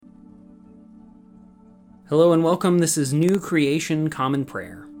Hello and welcome. This is New Creation Common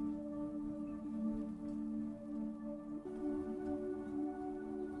Prayer.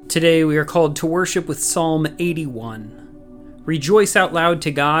 Today we are called to worship with Psalm 81. Rejoice out loud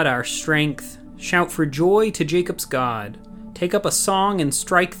to God, our strength. Shout for joy to Jacob's God. Take up a song and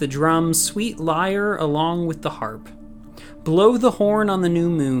strike the drum, sweet lyre along with the harp. Blow the horn on the new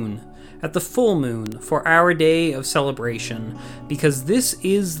moon, at the full moon, for our day of celebration, because this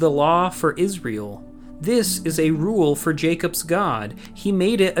is the law for Israel. This is a rule for Jacob's God. He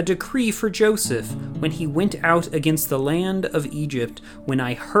made it a decree for Joseph when he went out against the land of Egypt, when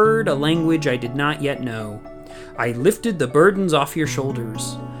I heard a language I did not yet know. I lifted the burdens off your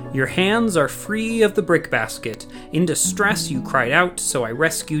shoulders. Your hands are free of the brick basket. In distress you cried out, so I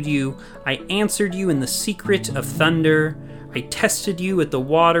rescued you. I answered you in the secret of thunder. I tested you at the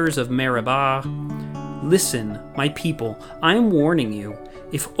waters of Meribah. Listen, my people, I am warning you.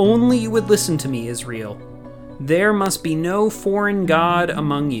 If only you would listen to me, Israel. There must be no foreign god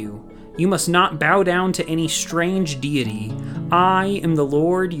among you. You must not bow down to any strange deity. I am the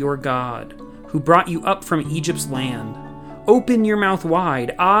Lord your God, who brought you up from Egypt's land. Open your mouth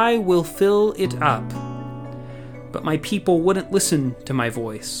wide. I will fill it up. But my people wouldn't listen to my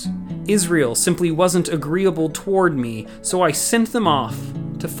voice. Israel simply wasn't agreeable toward me, so I sent them off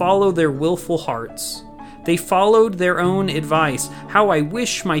to follow their willful hearts. They followed their own advice. How I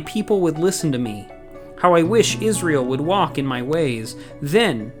wish my people would listen to me. How I wish Israel would walk in my ways.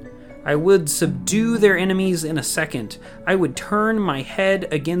 Then I would subdue their enemies in a second. I would turn my head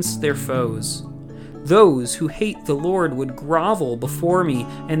against their foes. Those who hate the Lord would grovel before me,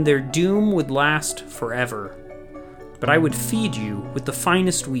 and their doom would last forever. But I would feed you with the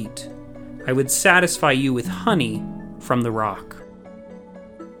finest wheat. I would satisfy you with honey from the rock.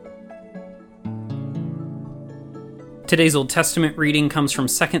 Today's Old Testament reading comes from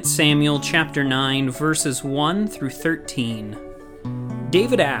 2 Samuel chapter 9, verses 1 through 13.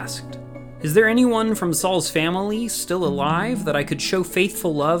 David asked, "Is there anyone from Saul's family still alive that I could show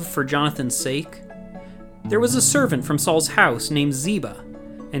faithful love for Jonathan's sake?" There was a servant from Saul's house named Ziba,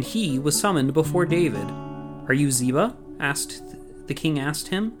 and he was summoned before David. "Are you Ziba?" the king asked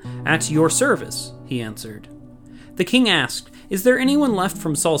him. "At your service," he answered. The king asked, "Is there anyone left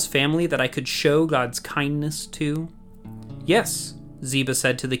from Saul's family that I could show God's kindness to?" "Yes," Ziba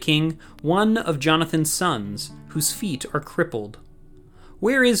said to the king, "one of Jonathan's sons, whose feet are crippled."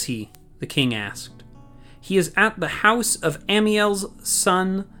 "Where is he?" the king asked. "He is at the house of Amiel's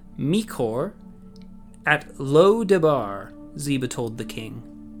son, Mechor, at Lo-debar," Ziba told the king.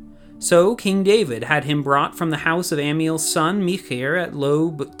 So King David had him brought from the house of Amiel's son, Mechor, at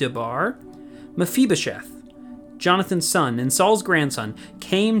Lo-debar. Mephibosheth, Jonathan's son and Saul's grandson,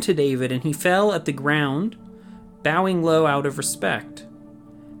 came to David, and he fell at the ground, bowing low out of respect.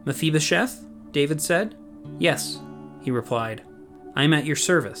 "Mephibosheth?" David said. "Yes," he replied. "I am at your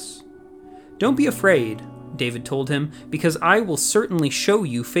service." "Don't be afraid," David told him, "because I will certainly show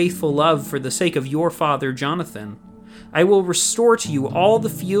you faithful love for the sake of your father Jonathan. I will restore to you all the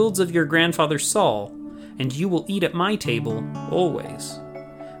fields of your grandfather Saul, and you will eat at my table always."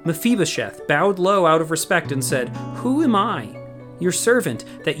 Mephibosheth bowed low out of respect and said, "Who am I, your servant,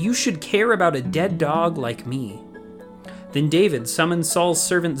 that you should care about a dead dog like me?" Then David summoned Saul's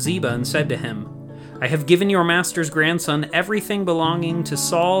servant Ziba and said to him, "I have given your master's grandson everything belonging to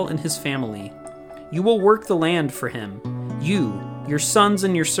Saul and his family. You will work the land for him, you, your sons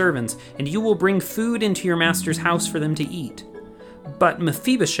and your servants, and you will bring food into your master's house for them to eat. But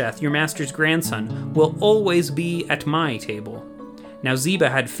Mephibosheth, your master's grandson, will always be at my table." Now Ziba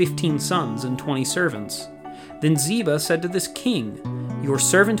had 15 sons and 20 servants. Then Ziba said to this king, "Your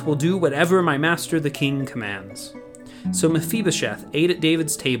servant will do whatever my master the king commands." So Mephibosheth ate at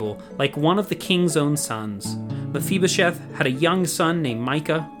David's table like one of the king's own sons. Mephibosheth had a young son named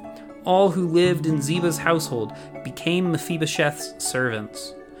Micah. All who lived in Ziba's household became Mephibosheth's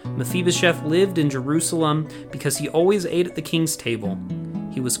servants. Mephibosheth lived in Jerusalem because he always ate at the king's table.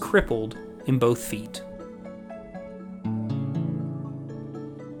 He was crippled in both feet.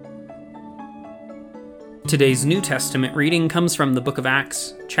 Today's New Testament reading comes from the book of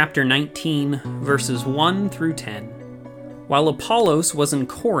Acts, chapter 19, verses 1 through 10. While Apollos was in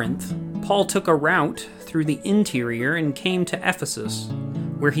Corinth, Paul took a route through the interior and came to Ephesus,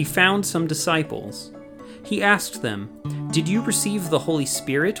 where he found some disciples. He asked them, "Did you receive the Holy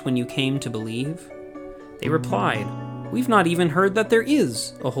Spirit when you came to believe?" They replied, "We've not even heard that there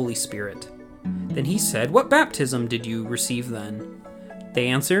is a Holy Spirit." Then he said, "What baptism did you receive then?" They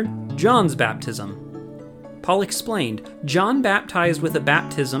answered, "John's baptism." Paul explained, John baptized with a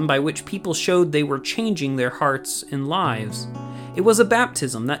baptism by which people showed they were changing their hearts and lives. It was a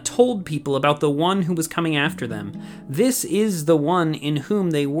baptism that told people about the one who was coming after them. This is the one in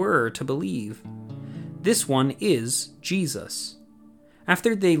whom they were to believe. This one is Jesus.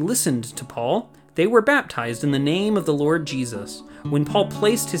 After they listened to Paul, they were baptized in the name of the Lord Jesus. When Paul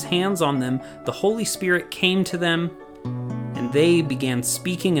placed his hands on them, the Holy Spirit came to them, and they began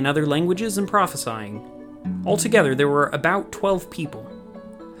speaking in other languages and prophesying. Altogether, there were about 12 people.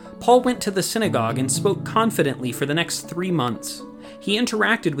 Paul went to the synagogue and spoke confidently for the next 3 months. He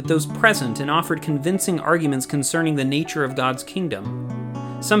interacted with those present and offered convincing arguments concerning the nature of God's kingdom.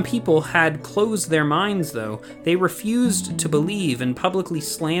 Some people had closed their minds, though. They refused to believe and publicly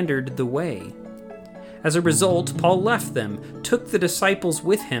slandered the way. As a result, Paul left them, took the disciples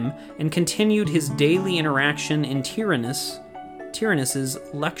with him, and continued his daily interaction in Tyrannus's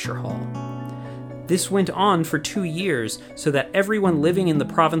lecture hall. This went on for 2 years, so that everyone living in the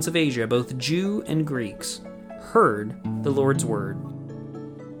province of Asia, both Jew and Greeks, heard the Lord's word.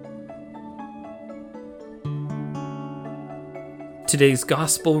 Today's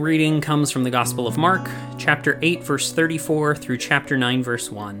gospel reading comes from the Gospel of Mark, chapter 8, verse 34 through chapter 9,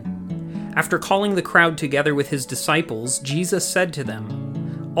 verse 1. After calling the crowd together with his disciples, Jesus said to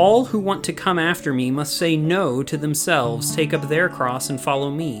them, "All who want to come after me must say no to themselves, take up their cross, and follow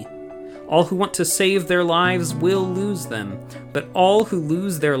me. All who want to save their lives will lose them, but all who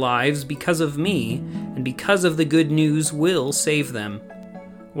lose their lives because of me and because of the good news will save them.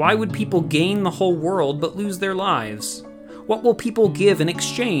 Why would people gain the whole world but lose their lives? What will people give in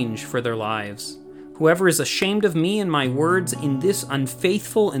exchange for their lives? Whoever is ashamed of me and my words in this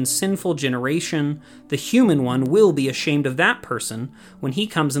unfaithful and sinful generation, the human one will be ashamed of that person when he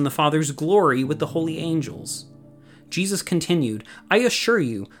comes in the Father's glory with the holy angels." Jesus continued, "I assure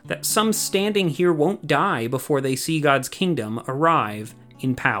you that some standing here won't die before they see God's kingdom arrive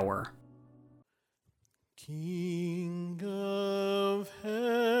in power." King of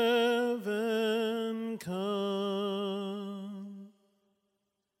heaven, come.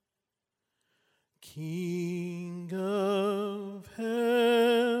 King of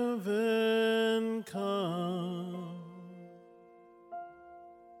heaven, come.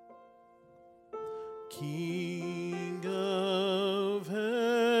 King of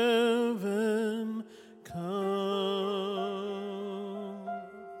heaven, come.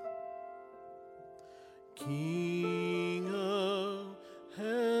 King of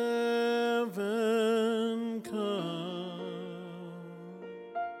heaven, come.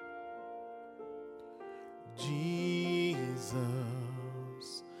 Jesus,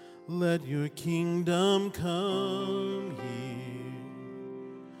 let your kingdom come here.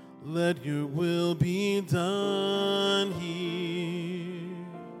 Let your will be done here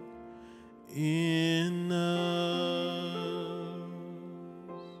in us.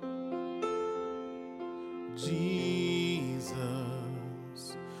 Jesus,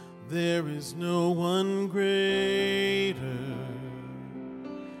 there is no one greater.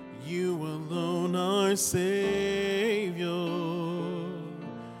 You alone are Savior.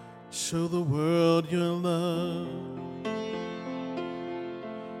 Show the world your love.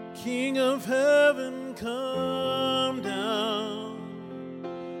 King of heaven, come down.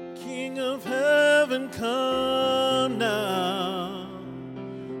 King of heaven, come now.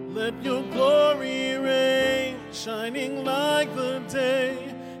 Let your glory reign, shining like the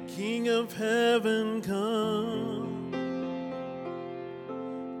day. King of heaven, come.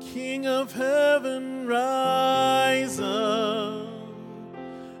 King of heaven, rise up.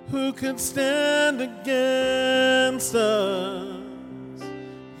 Who could stand against us?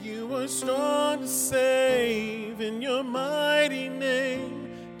 You are strong to save in your mighty name.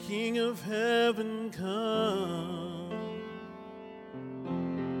 King of heaven, come.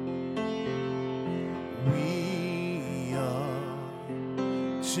 We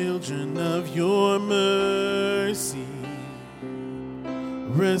are children of your mercy,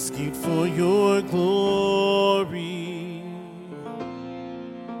 rescued for your glory.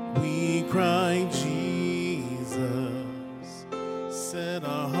 We cry, Jesus, set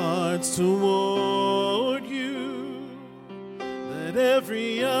our hearts toward you, that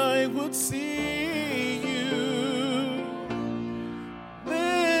every eye would see you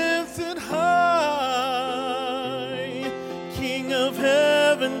lifted high. King of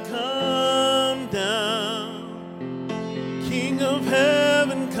heaven, come down. King of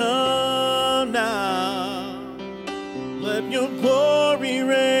heaven, come now. Let your glory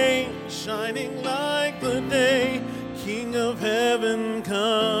reign, shining like the day. King of heaven,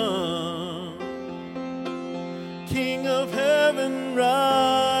 come. King of heaven,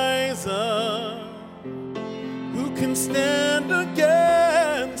 rise up. Who can stand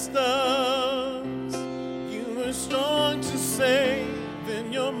against us? You are strong to save.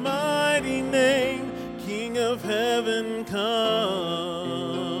 mighty name, King of heaven,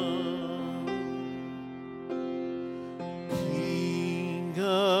 come. King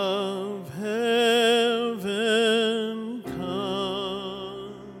of heaven,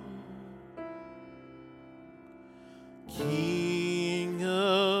 come. King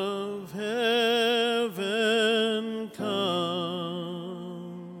of heaven, come.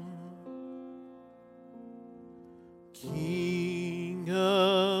 King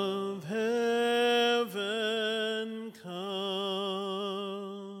of heaven, come.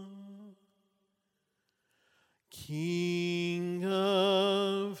 King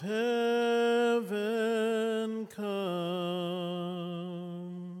of heaven, come.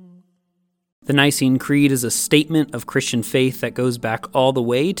 The Nicene Creed is a statement of Christian faith that goes back all the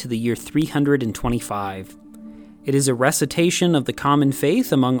way to the year 325. It is a recitation of the common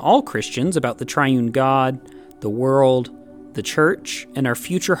faith among all Christians about the triune God, the world, the church, and our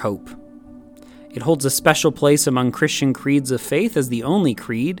future hope. It holds a special place among Christian creeds of faith as the only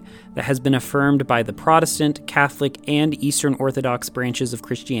creed that has been affirmed by the Protestant, Catholic, and Eastern Orthodox branches of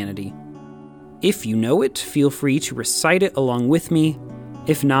Christianity. If you know it, feel free to recite it along with me.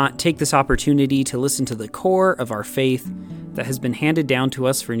 If not, take this opportunity to listen to the core of our faith that has been handed down to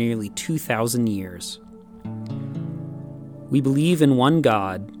us for nearly 2,000 years. We believe in one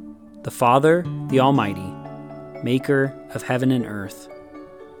God, the Father, the Almighty, maker of heaven and earth,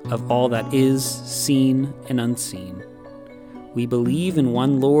 of all that is seen and unseen. We believe in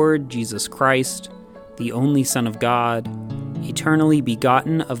one Lord, Jesus Christ, the only Son of God, eternally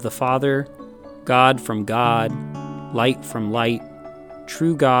begotten of the Father, God from God, light from light,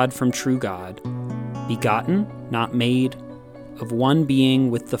 true God from true God, begotten, not made, of one being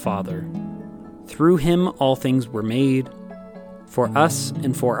with the Father. Through him all things were made. For us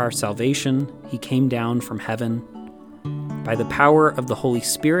and for our salvation, he came down from heaven. By the power of the Holy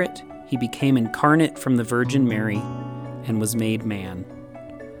Spirit, he became incarnate from the Virgin Mary and was made man.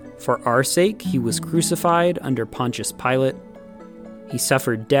 For our sake, he was crucified under Pontius Pilate. He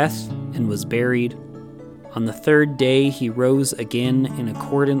suffered death and was buried. On the third day, he rose again in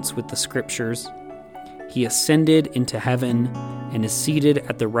accordance with the Scriptures. He ascended into heaven and is seated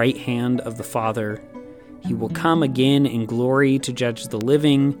at the right hand of the Father. He will come again in glory to judge the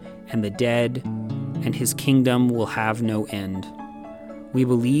living and the dead, and his kingdom will have no end. We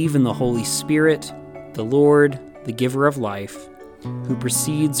believe in the Holy Spirit, the Lord, the giver of life, who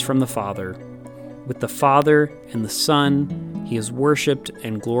proceeds from the Father. With the Father and the Son, he is worshipped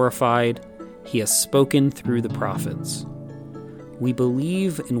and glorified. He has spoken through the prophets. We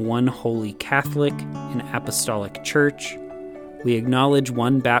believe in one holy Catholic and Apostolic Church. We acknowledge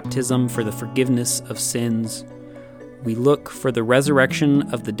one baptism for the forgiveness of sins. We look for the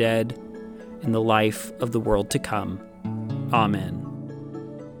resurrection of the dead and the life of the world to come. Amen.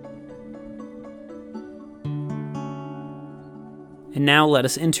 And now let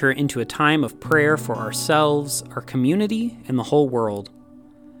us enter into a time of prayer for ourselves, our community, and the whole world.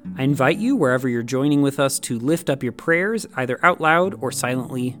 I invite you, wherever you're joining with us, to lift up your prayers, either out loud or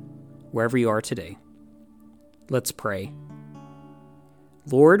silently, wherever you are today. Let's pray.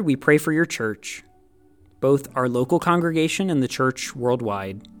 Lord, we pray for your church, both our local congregation and the church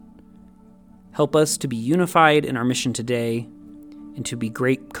worldwide. Help us to be unified in our mission today and to be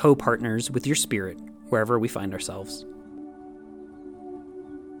great co-partners with your Spirit wherever we find ourselves.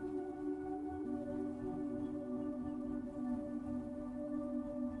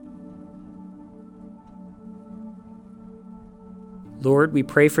 Lord, we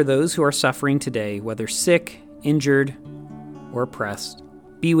pray for those who are suffering today, whether sick, injured, or oppressed.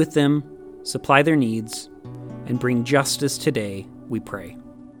 Be with them, supply their needs, and bring justice today, we pray.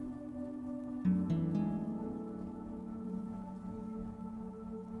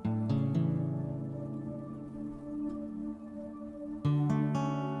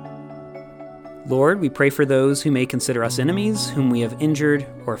 Lord, we pray for those who may consider us enemies, whom we have injured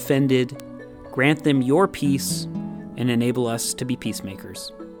or offended. Grant them your peace and enable us to be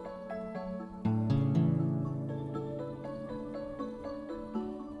peacemakers.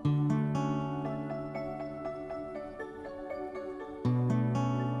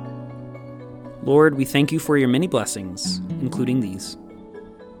 Lord, we thank you for your many blessings, including these.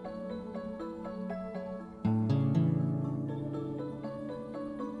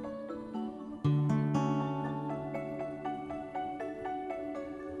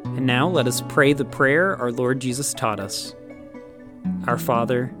 And now let us pray the prayer our Lord Jesus taught us. Our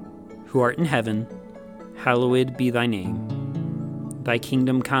Father, who art in heaven, hallowed be thy name. Thy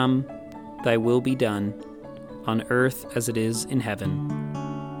kingdom come, thy will be done, on earth as it is in heaven.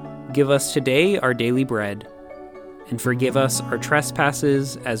 Give us today our daily bread, and forgive us our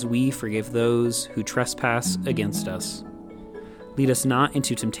trespasses as we forgive those who trespass against us. Lead us not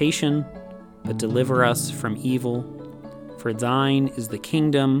into temptation, but deliver us from evil. For thine is the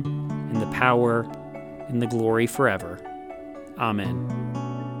kingdom, and the power, and the glory forever. Amen.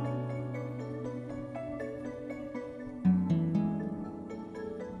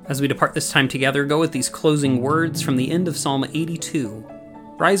 As we depart this time together, go with these closing words from the end of Psalm 82.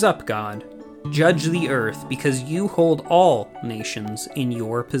 Rise up, God. Judge the earth, because you hold all nations in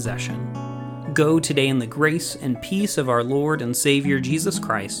your possession. Go today in the grace and peace of our Lord and Savior Jesus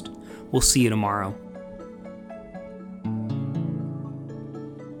Christ. We'll see you tomorrow.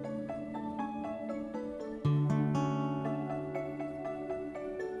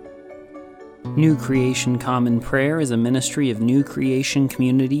 New Creation Common Prayer is a ministry of New Creation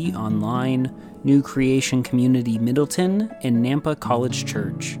Community Online, New Creation Community Middleton, and Nampa College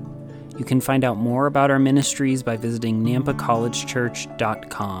Church. You can find out more about our ministries by visiting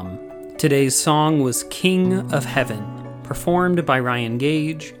nampacollegechurch.com. Today's song was King of Heaven, performed by Ryan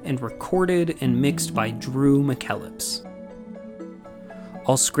Gage and recorded and mixed by Drew McKellips.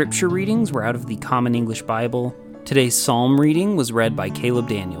 All scripture readings were out of the Common English Bible. Today's psalm reading was read by Caleb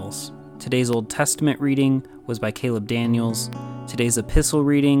Daniels. Today's Old Testament reading was by Caleb Daniels. Today's epistle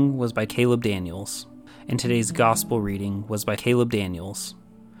reading was by Caleb Daniels. And today's gospel reading was by Caleb Daniels.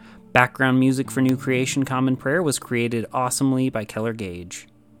 Background music for New Creation Common Prayer was created awesomely by Keller Gage.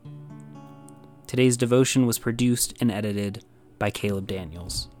 Today's devotion was produced and edited by Caleb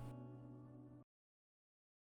Daniels.